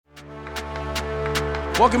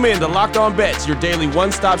Welcome in to Locked On Bets, your daily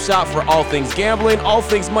one-stop shop for all things gambling, all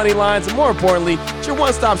things money lines, and more importantly, it's your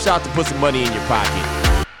one-stop shop to put some money in your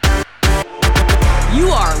pocket. You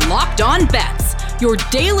are Locked On Bets, your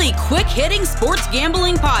daily quick-hitting sports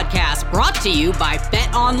gambling podcast brought to you by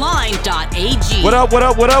betonline.ag. What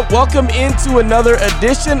up? Welcome into another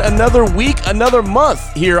edition, another week, another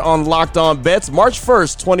month here on Locked On Bets. March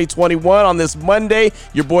 1st, 2021 on this Monday.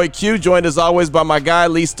 Your boy Q, joined as always by my guy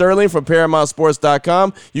Lee Sterling from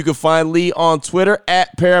ParamountSports.com. You can find Lee on Twitter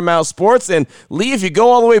at Paramount Sports. And Lee, if you go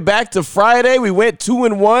all the way back to Friday, we went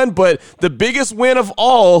 2-1, but the biggest win of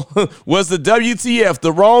all was the WTF,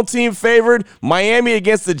 the wrong team favored, Miami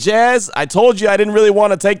against the Jazz. I told you I didn't really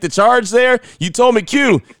want to take the charge there. You told me,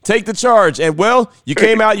 Q, take the charge. And, well, you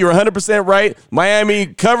came out, you were 100% right. Miami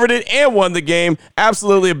covered it and won the game.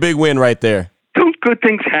 Absolutely a big win right there. Don't good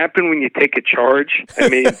things happen when you take a charge? I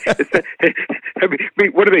mean,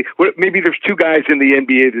 what are they? Maybe there's two guys in the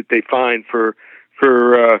NBA that they find for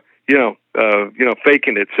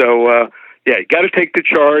faking it. So, you got to take the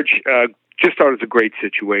charge. Just thought it was a great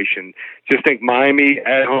situation. Just think Miami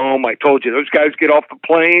at home. I told you, those guys get off the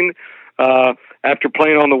plane after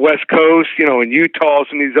playing on the West Coast, in Utah,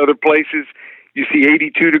 some of these other places. You see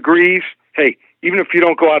 82 degrees. Hey, even if you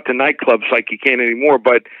don't go out to nightclubs like you can anymore,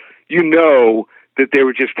 but you know that they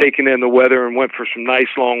were just taking in the weather and went for some nice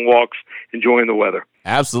long walks, enjoying the weather.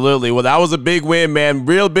 Absolutely. Well, that was a big win, man.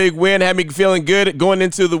 Real big win. Had me feeling good going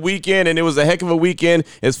into the weekend, and it was a heck of a weekend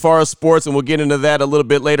as far as sports, and we'll get into that a little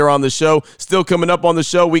bit later on the show. Still coming up on the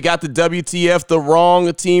show, we got the WTF, the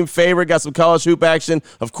wrong team favorite. Got some college hoop action.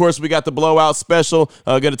 Of course, we got the blowout special.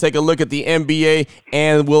 Going to take a look at the NBA,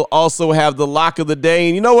 and we'll also have the lock of the day.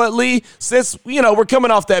 And you know what, Lee? Since, we're coming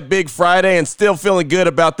off that big Friday and still feeling good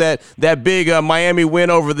about that big Miami win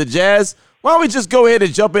over the Jazz, why don't we just go ahead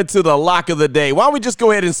and jump into the lock of the day? Why don't we just go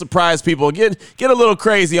ahead and surprise people? Get a little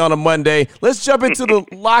crazy on a Monday. Let's jump into the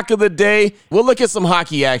lock of the day. We'll look at some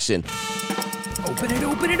hockey action. Open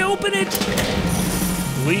it.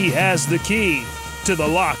 Lee has the key to the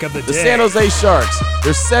lock of the day. The San Jose Sharks,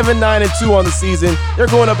 they're 7-9-2 on the season. They're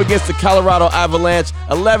going up against the Colorado Avalanche,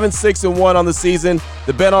 11-6-1 on the season.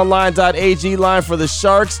 The betonline.ag line for the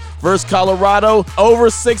Sharks versus Colorado,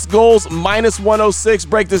 over 6 goals, -106.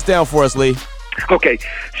 Break this down for us, Lee. Okay,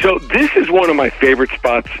 so this is one of my favorite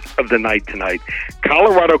spots of the night tonight.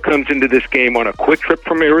 Colorado comes into this game on a quick trip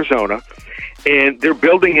from Arizona, and they're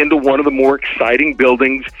building into one of the more exciting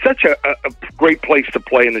buildings. Such a great place to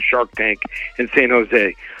play in the Shark Tank in San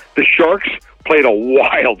Jose. The Sharks played a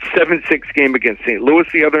wild 7-6 game against St. Louis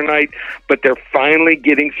the other night, but they're finally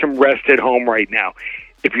getting some rest at home right now.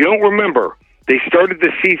 If you don't remember, they started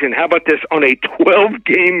the season, how about this, on a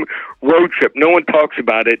 12-game road trip. No one talks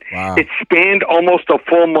about it. Wow. It spanned almost a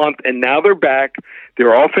full month, and now they're back.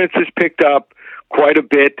 Their offense has picked up quite a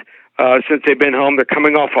bit since they've been home. They're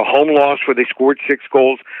coming off a home loss where they scored 6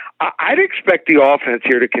 goals. I'd expect the offense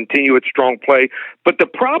here to continue its strong play, but the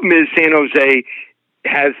problem is San Jose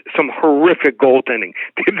has some horrific goaltending.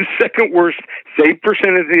 They have the second worst save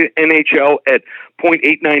percentage in the NHL at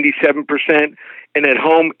 .897%. And at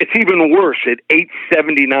home, it's even worse at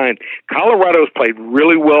 .879. Colorado's played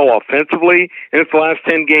really well offensively in its last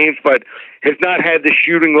 10 games, but has not had the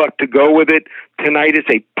shooting luck to go with it. Tonight is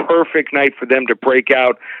a perfect night for them to break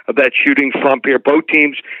out of that shooting slump here. Both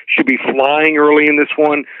teams should be flying early in this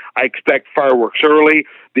one. I expect fireworks early.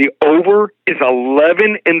 The over is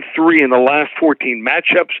 11-3 in the last 14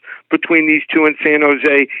 matchups between these two in San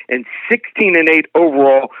Jose, and 16-8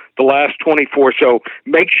 overall the last 24. So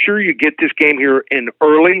make sure you get this game here in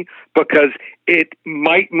early, because it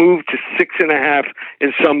might move to 6.5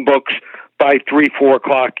 in some books by 3-4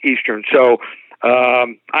 o'clock Eastern. So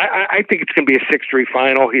I think it's going to be a 6-3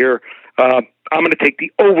 final here. I'm going to take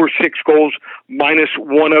the over 6 goals,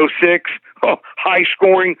 -106. Oh, high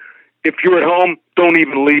scoring. If you're at home, don't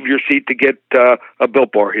even leave your seat to get a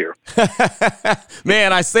Built Bar here.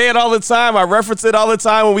 Man, I say it all the time. I reference it all the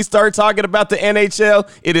time when we start talking about the NHL.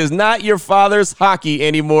 It is not your father's hockey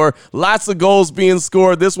anymore. Lots of goals being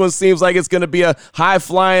scored. This one seems like it's going to be a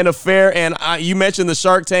high-flying affair. And you mentioned the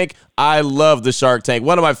Shark Tank. I love the Shark Tank.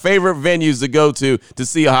 One of my favorite venues to go to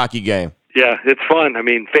see a hockey game. Yeah, it's fun. I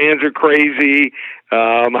mean, fans are crazy.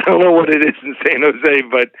 I don't know what it is in San Jose,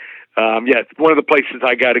 but It's one of the places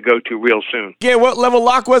I got to go to real soon. Yeah, what level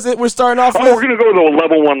lock was it we're starting off with? We're going to go to a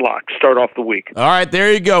level 1 lock, start off the week. All right,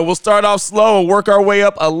 there you go. We'll start off slow and work our way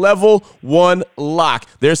up a level 1 lock.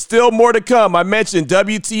 There's still more to come. I mentioned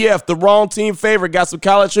WTF, the wrong team favorite, got some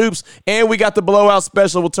college hoops, and we got the blowout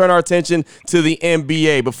special. We'll turn our attention to the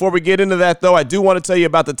NBA. Before we get into that, though, I do want to tell you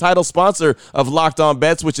about the title sponsor of Locked On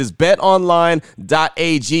Bets, which is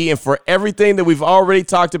betonline.ag. And for everything that we've already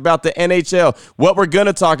talked about, the NHL, what we're going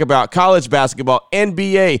to talk about, college basketball,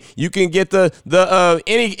 NBA, you can get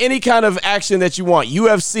any kind of action that you want.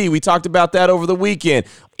 UFC, we talked about that over the weekend.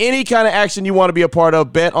 Any kind of action you want to be a part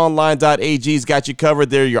of, betonline.ag's got you covered.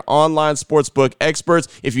 They're your online sportsbook experts.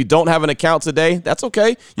 If you don't have an account today, that's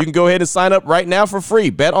okay. You can go ahead and sign up right now for free.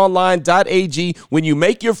 betonline.ag. When you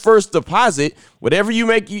make your first deposit, whatever you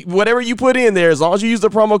put in there, as long as you use the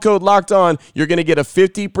promo code Locked On, you're going to get a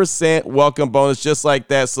 50% welcome bonus just like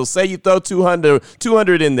that. So say you throw 200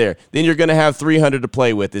 in there, then you're going to have 300 to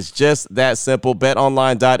play with. It's just that simple.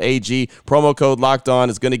 betonline.ag, promo code Locked On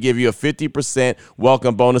is going to give you a 50%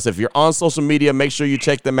 welcome bonus. If you're on social media, make sure you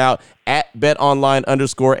check them out at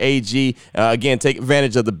betonline_AG. Again, take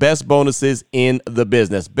advantage of the best bonuses in the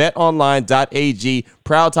business. betonline.ag,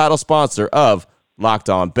 proud title sponsor of Locked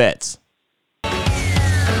On Bets.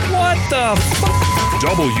 What the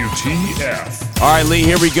WTF? All right, Lee,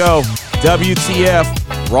 here we go.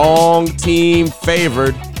 WTF, wrong team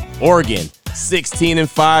favored. Oregon,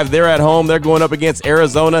 16-5. They're at home. They're going up against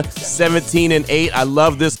Arizona, 17-8. I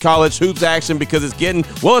love this college hoops action because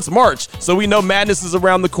it's March, so we know madness is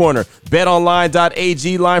around the corner.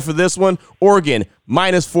 BetOnline.ag line for this one. Oregon,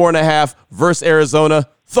 -4.5 versus Arizona.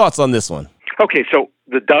 Thoughts on this one? Okay, so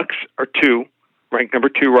the Ducks are ranked number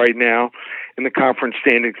 2 right now in the conference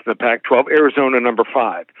standings in the Pac-12. Arizona, number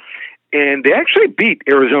 5. And they actually beat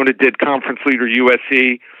Arizona, did conference leader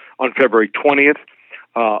USC on February 20th.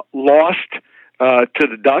 Lost to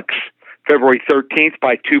the Ducks February 13th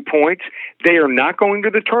by 2 points. They are not going to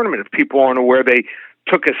the tournament. If people aren't aware, they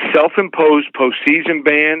took a self-imposed postseason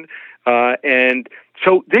ban, and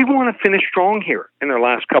so they want to finish strong here in their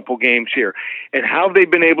last couple games here. And how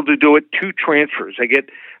they've been able to do it, 2 transfers. They get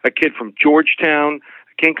a kid from Georgetown,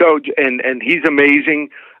 Kinko, and he's amazing.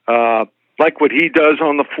 Like what he does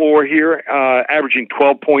on the floor here, averaging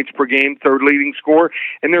 12 points per game, 3rd leading scorer.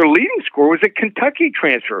 And their leading scorer was a Kentucky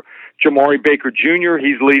transfer, Jamari Baker Jr.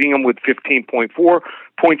 He's leading them with 15.4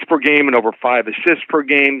 points per game and over 5 assists per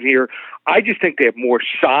game here. I just think they have more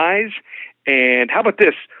size. And how about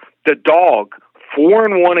this? The Dog,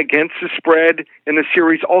 4-1 against the spread in the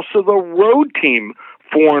series. Also the road team,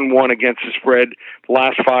 4-1 against the spread,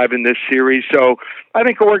 last 5 in this series. So I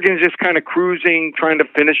think Oregon is just kind of cruising, trying to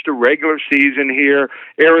finish the regular season here.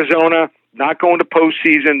 Arizona, not going to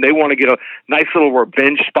postseason. They want to get a nice little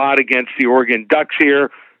revenge spot against the Oregon Ducks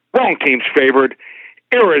here. Wrong team's favored.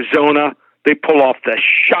 Arizona, they pull off the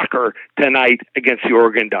shocker tonight against the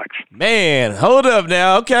Oregon Ducks. Man, hold up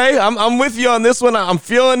now. Okay, I'm with you on this one. I'm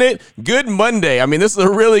feeling it. Good Monday. I mean, this is a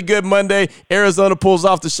really good Monday. Arizona pulls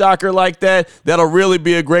off the shocker like that. That'll really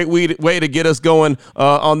be a great way to get us going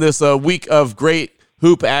on this week of great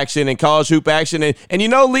hoop action and college hoop action. And you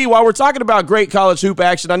know, Lee, while we're talking about great college hoop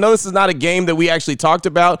action, I know this is not a game that we actually talked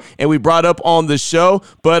about and we brought up on the show,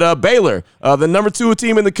 but Baylor, the number 2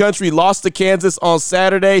 team in the country, lost to Kansas on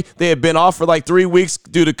Saturday. They had been off for like 3 weeks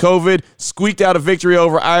due to COVID, squeaked out a victory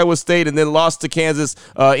over Iowa State, and then lost to Kansas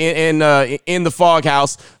in the Fog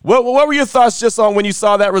House. What were your thoughts just on when you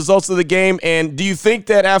saw that results of the game? And do you think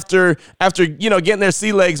that after getting their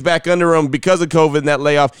sea legs back under them because of COVID and that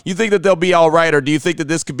layoff, you think that they'll be all right, or do you think that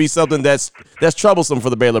this could be something that's troublesome for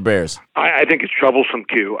the Baylor Bears? I think it's troublesome,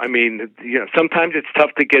 Q. I mean, sometimes it's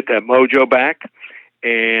tough to get that mojo back.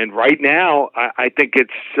 And right now, I think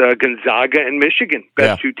it's Gonzaga and Michigan,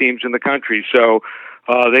 best 2 teams in the country. So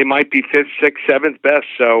they might be 5th, 6th, 7th best.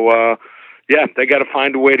 So, they got to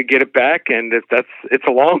find a way to get it back. And it's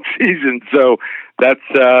a long season. So that's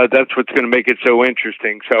what's going to make it so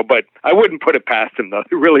interesting. So, but I wouldn't put it past them, though.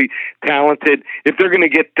 They're really talented. If they're going to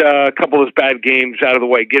get a couple of those bad games out of the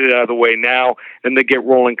way, get it out of the way now, and they get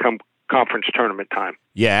rolling come conference tournament time.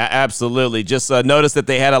 Yeah, absolutely. Just noticed that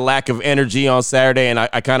they had a lack of energy on Saturday, and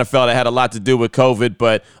I kind of felt it had a lot to do with COVID.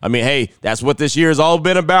 But I mean, hey, that's what this year has all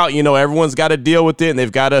been about. You know, everyone's got to deal with it, and they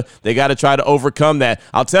got to try to overcome that.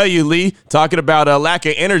 I'll tell you, Lee, talking about a lack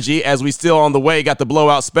of energy, as we still on the way got the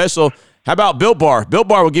blowout special. How about Built Bar? Built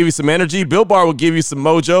Bar will give you some energy. Built Bar will give you some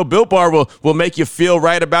mojo. Built Bar will make you feel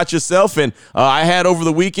right about yourself. And I had over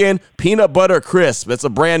the weekend peanut butter crisp. It's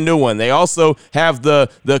a brand new one. They also have the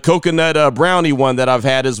coconut brownie one that I've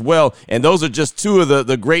had as well. And those are just two of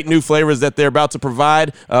the great new flavors that they're about to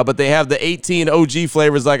provide. But they have the 18 OG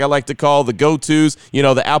flavors, like I like to call the go-tos. You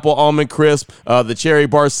know, the apple almond crisp, the cherry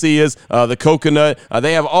barcias, the coconut.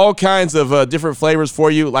 They have all kinds of different flavors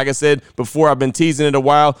for you. Like I said before, I've been teasing it a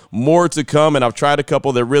while. More to come, and I've tried a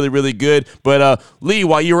couple. They're really, really good. But Lee,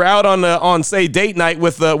 while you were out on say date night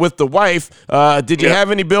with the wife, did you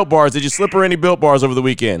have any Built Bars? Did you slip her any Built Bars over the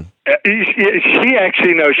weekend? She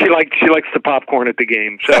actually knows she likes the popcorn at the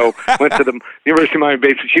game. So went to the University of Miami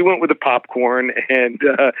basement. She went with the popcorn, and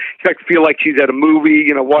she feel like she's at a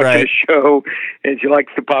movie, watching a show, and she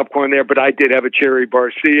likes the popcorn there. But I did have a cherry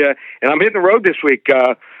barcia, and I'm hitting the road this week.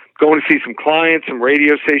 Going to see some clients, some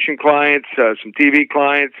radio station clients, some TV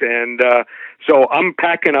clients, and so I'm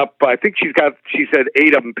packing up. I think she said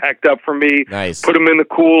 8 of them packed up for me. Nice. Put them in the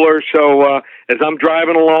cooler. So as I'm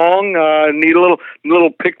driving along, need a little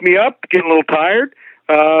pick me up, getting a little tired.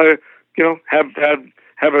 Have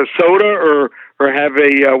a soda or have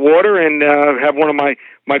a water, and have one of my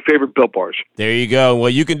favorite Built Bars. There you go. Well,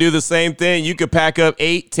 you can do the same thing. You could pack up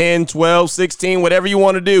 8, 10, 12, 16, whatever you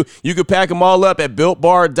want to do. You could pack them all up at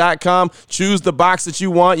BuiltBar.com. Choose the box that you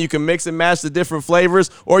want. You can mix and match the different flavors,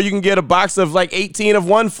 or you can get a box of like 18 of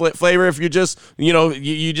one flavor if you're just,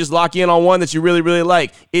 you just lock in on one that you really, really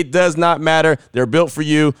like. It does not matter. They're built for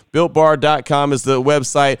you. BuiltBar.com is the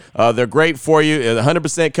website. They're great for you. They're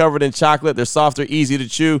 100% covered in chocolate. They're soft. They're easy to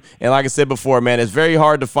chew. And like I said before, man, it's very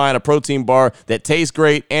hard to find a protein bar that tastes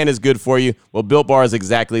great and is good for you. Well, Built Bar is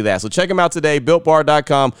exactly that. So check them out today,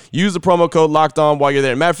 BuiltBar.com. Use the promo code LOCKEDON while you're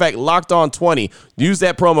there. Matter of fact, LOCKEDON20. Use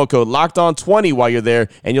that promo code LOCKEDON20 while you're there,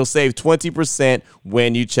 and you'll save 20%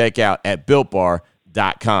 when you check out at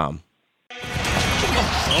BuiltBar.com.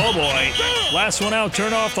 Oh, boy. Last one out.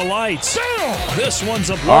 Turn off the lights. This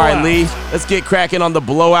one's a blowout. All right, Lee, let's get cracking on the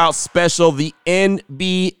blowout special, the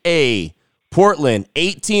NBA. Portland,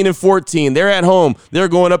 18-14. They're at home. They're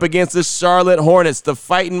going up against the Charlotte Hornets, the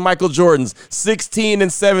fighting Michael Jordans,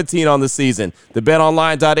 16-17 on the season. The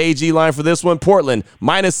BetOnline.ag line for this one, Portland,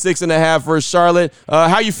 -6.5 versus Charlotte.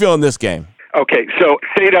 How you feeling this game? Okay, so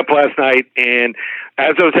stayed up last night, and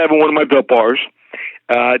as I was having one of my Built Bars,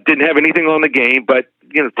 didn't have anything on the game, but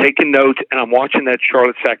taking notes, and I'm watching that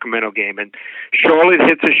Charlotte-Sacramento game, and Charlotte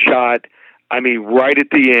hits a shot, right at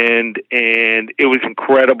the end, and it was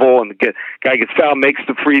incredible. And the guy gets fouled, makes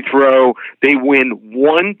the free throw. They win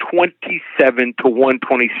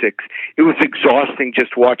 127-126. It was exhausting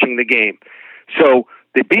just watching the game. So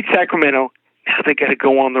they beat Sacramento. Now they got to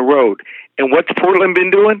go on the road. And what's Portland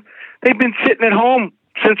been doing? They've been sitting at home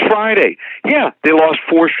since Friday. Yeah, they lost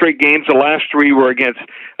 4 straight games. The last 3 were against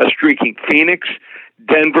a streaking Phoenix,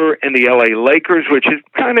 Denver, and the LA Lakers, which is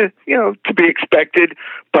kind of, to be expected,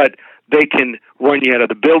 but they can run you out of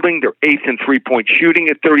the building. They're 8th in three-point shooting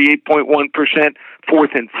at 38.1%,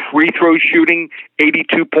 4th in free throw shooting,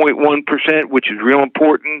 82.1%, which is real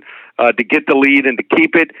important to get the lead and to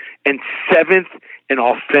keep it, and 7th in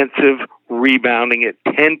offensive rebounding at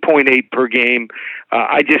 10.8 per game.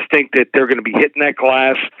 I just think that they're going to be hitting that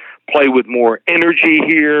glass, play with more energy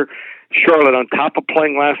here. Charlotte, on top of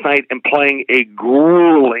playing last night and playing a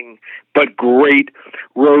grueling but great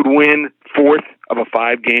road win, 4th of a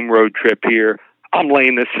 5-game road trip here. I'm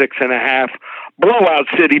laying the 6.5. Blowout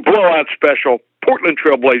city, blowout special. Portland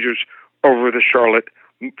Trailblazers over the Charlotte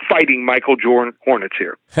fighting Michael Jordan Hornets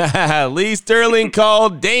here. Lee Sterling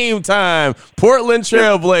called Dame time. Portland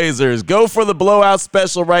Trailblazers. Go for the blowout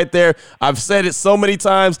special right there. I've said it so many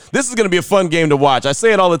times. This is going to be a fun game to watch. I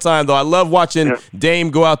say it all the time, though. I love watching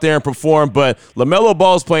Dame go out there and perform, but LaMelo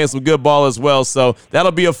Ball's playing some good ball as well, so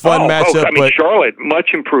that'll be a fun matchup. But Charlotte,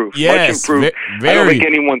 much improved. Yes, much improved. Very. I don't think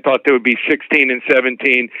anyone thought they would be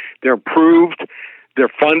 16-17. They're improved. They're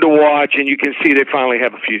fun to watch, and you can see they finally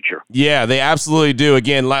have a future. Yeah, they absolutely do.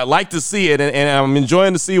 Again, like to see it, and I'm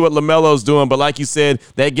enjoying to see what LaMelo's doing. But like you said,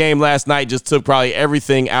 that game last night just took probably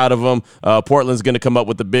everything out of them. Portland's going to come up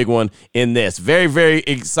with the big one in this. Very, very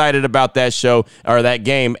excited about that show or that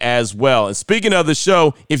game as well. And speaking of the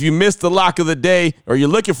show, if you missed the lock of the day or you're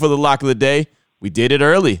looking for the lock of the day, we did it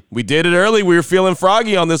early. We were feeling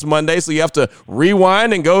froggy on this Monday, so you have to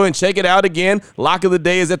rewind and go and check it out again. Lock of the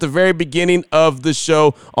day is at the very beginning of the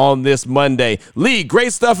show on this Monday. Lee,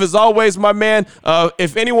 great stuff as always, my man.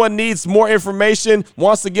 If anyone needs more information,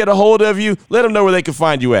 wants to get a hold of you, let them know where they can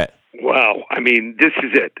find you at. Wow. This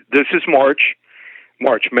is it. This is March.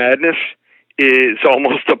 March Madness is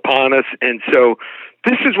almost upon us, and so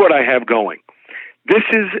this is what I have going. This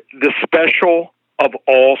is the special of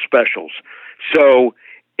all specials. So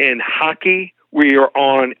in hockey, we are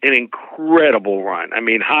on an incredible run. I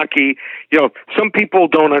mean, hockey, some people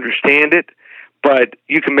don't understand it, but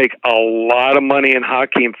you can make a lot of money in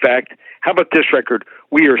hockey. In fact, how about this record?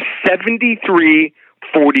 We are 73-49-2,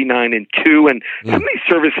 and some of these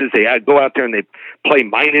services, they go out there and they play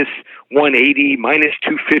minus 180, minus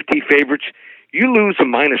 250 favorites. You lose a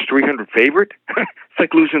minus 300 favorite, it's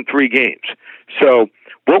like losing 3 games. So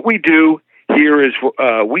what we do here is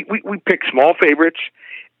we pick small favorites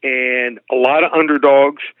and a lot of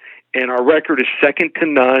underdogs, and our record is second to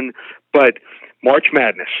none. But March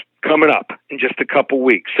Madness coming up in just a couple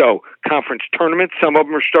weeks. So conference tournaments, some of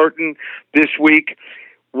them are starting this week.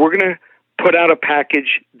 We're going to put out a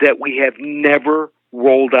package that we have never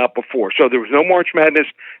rolled out before. So there was no March Madness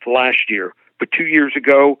last year, but 2 years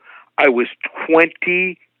ago, I was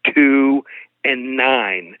 22-9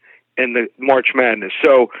 in the March Madness.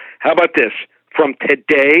 So how about this? From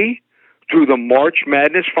today through the March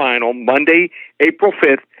Madness final, Monday, April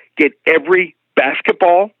 5th, get every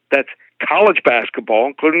basketball, that's college basketball,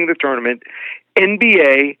 including the tournament,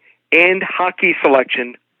 NBA, and hockey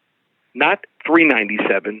selection, not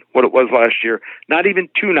 $397, what it was last year, not even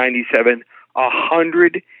 $297,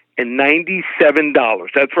 $197.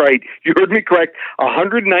 That's right. You heard me correct.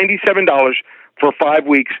 $197 for 5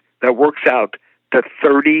 weeks. That works out to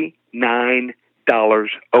 $39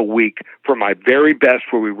 a week for my very best,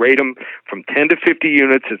 where we rate them from 10 to 50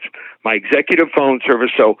 units. It's my executive phone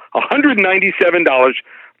service. So $197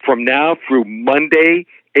 from now through Monday,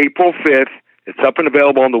 April 5th. It's up and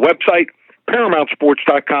available on the website,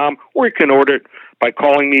 ParamountSports.com, or you can order it by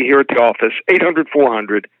calling me here at the office,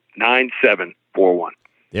 800-400-9741.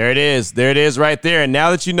 There it is. There it is right there. And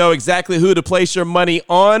now that you know exactly who to place your money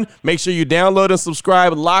on, make sure you download and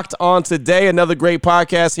subscribe Locked On Today, another great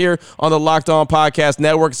podcast here on the Locked On Podcast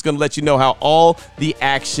Network. It's going to let you know how all the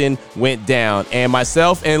action went down. And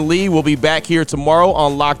myself and Lee will be back here tomorrow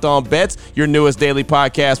on Locked On Bets, your newest daily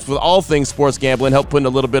podcast for all things sports gambling, help putting a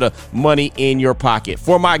little bit of money in your pocket.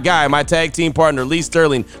 For my guy, my tag team partner, Lee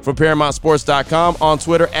Sterling from ParamountSports.com, on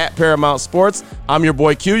Twitter at Paramount Sports. I'm your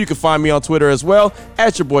boy Q. You can find me on Twitter as well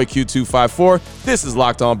at your boy Q254. This is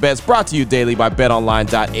Locked On Bets, brought to you daily by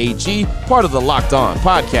BetOnline.ag, part of the Locked On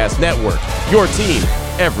Podcast Network. Your team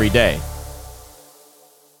every day.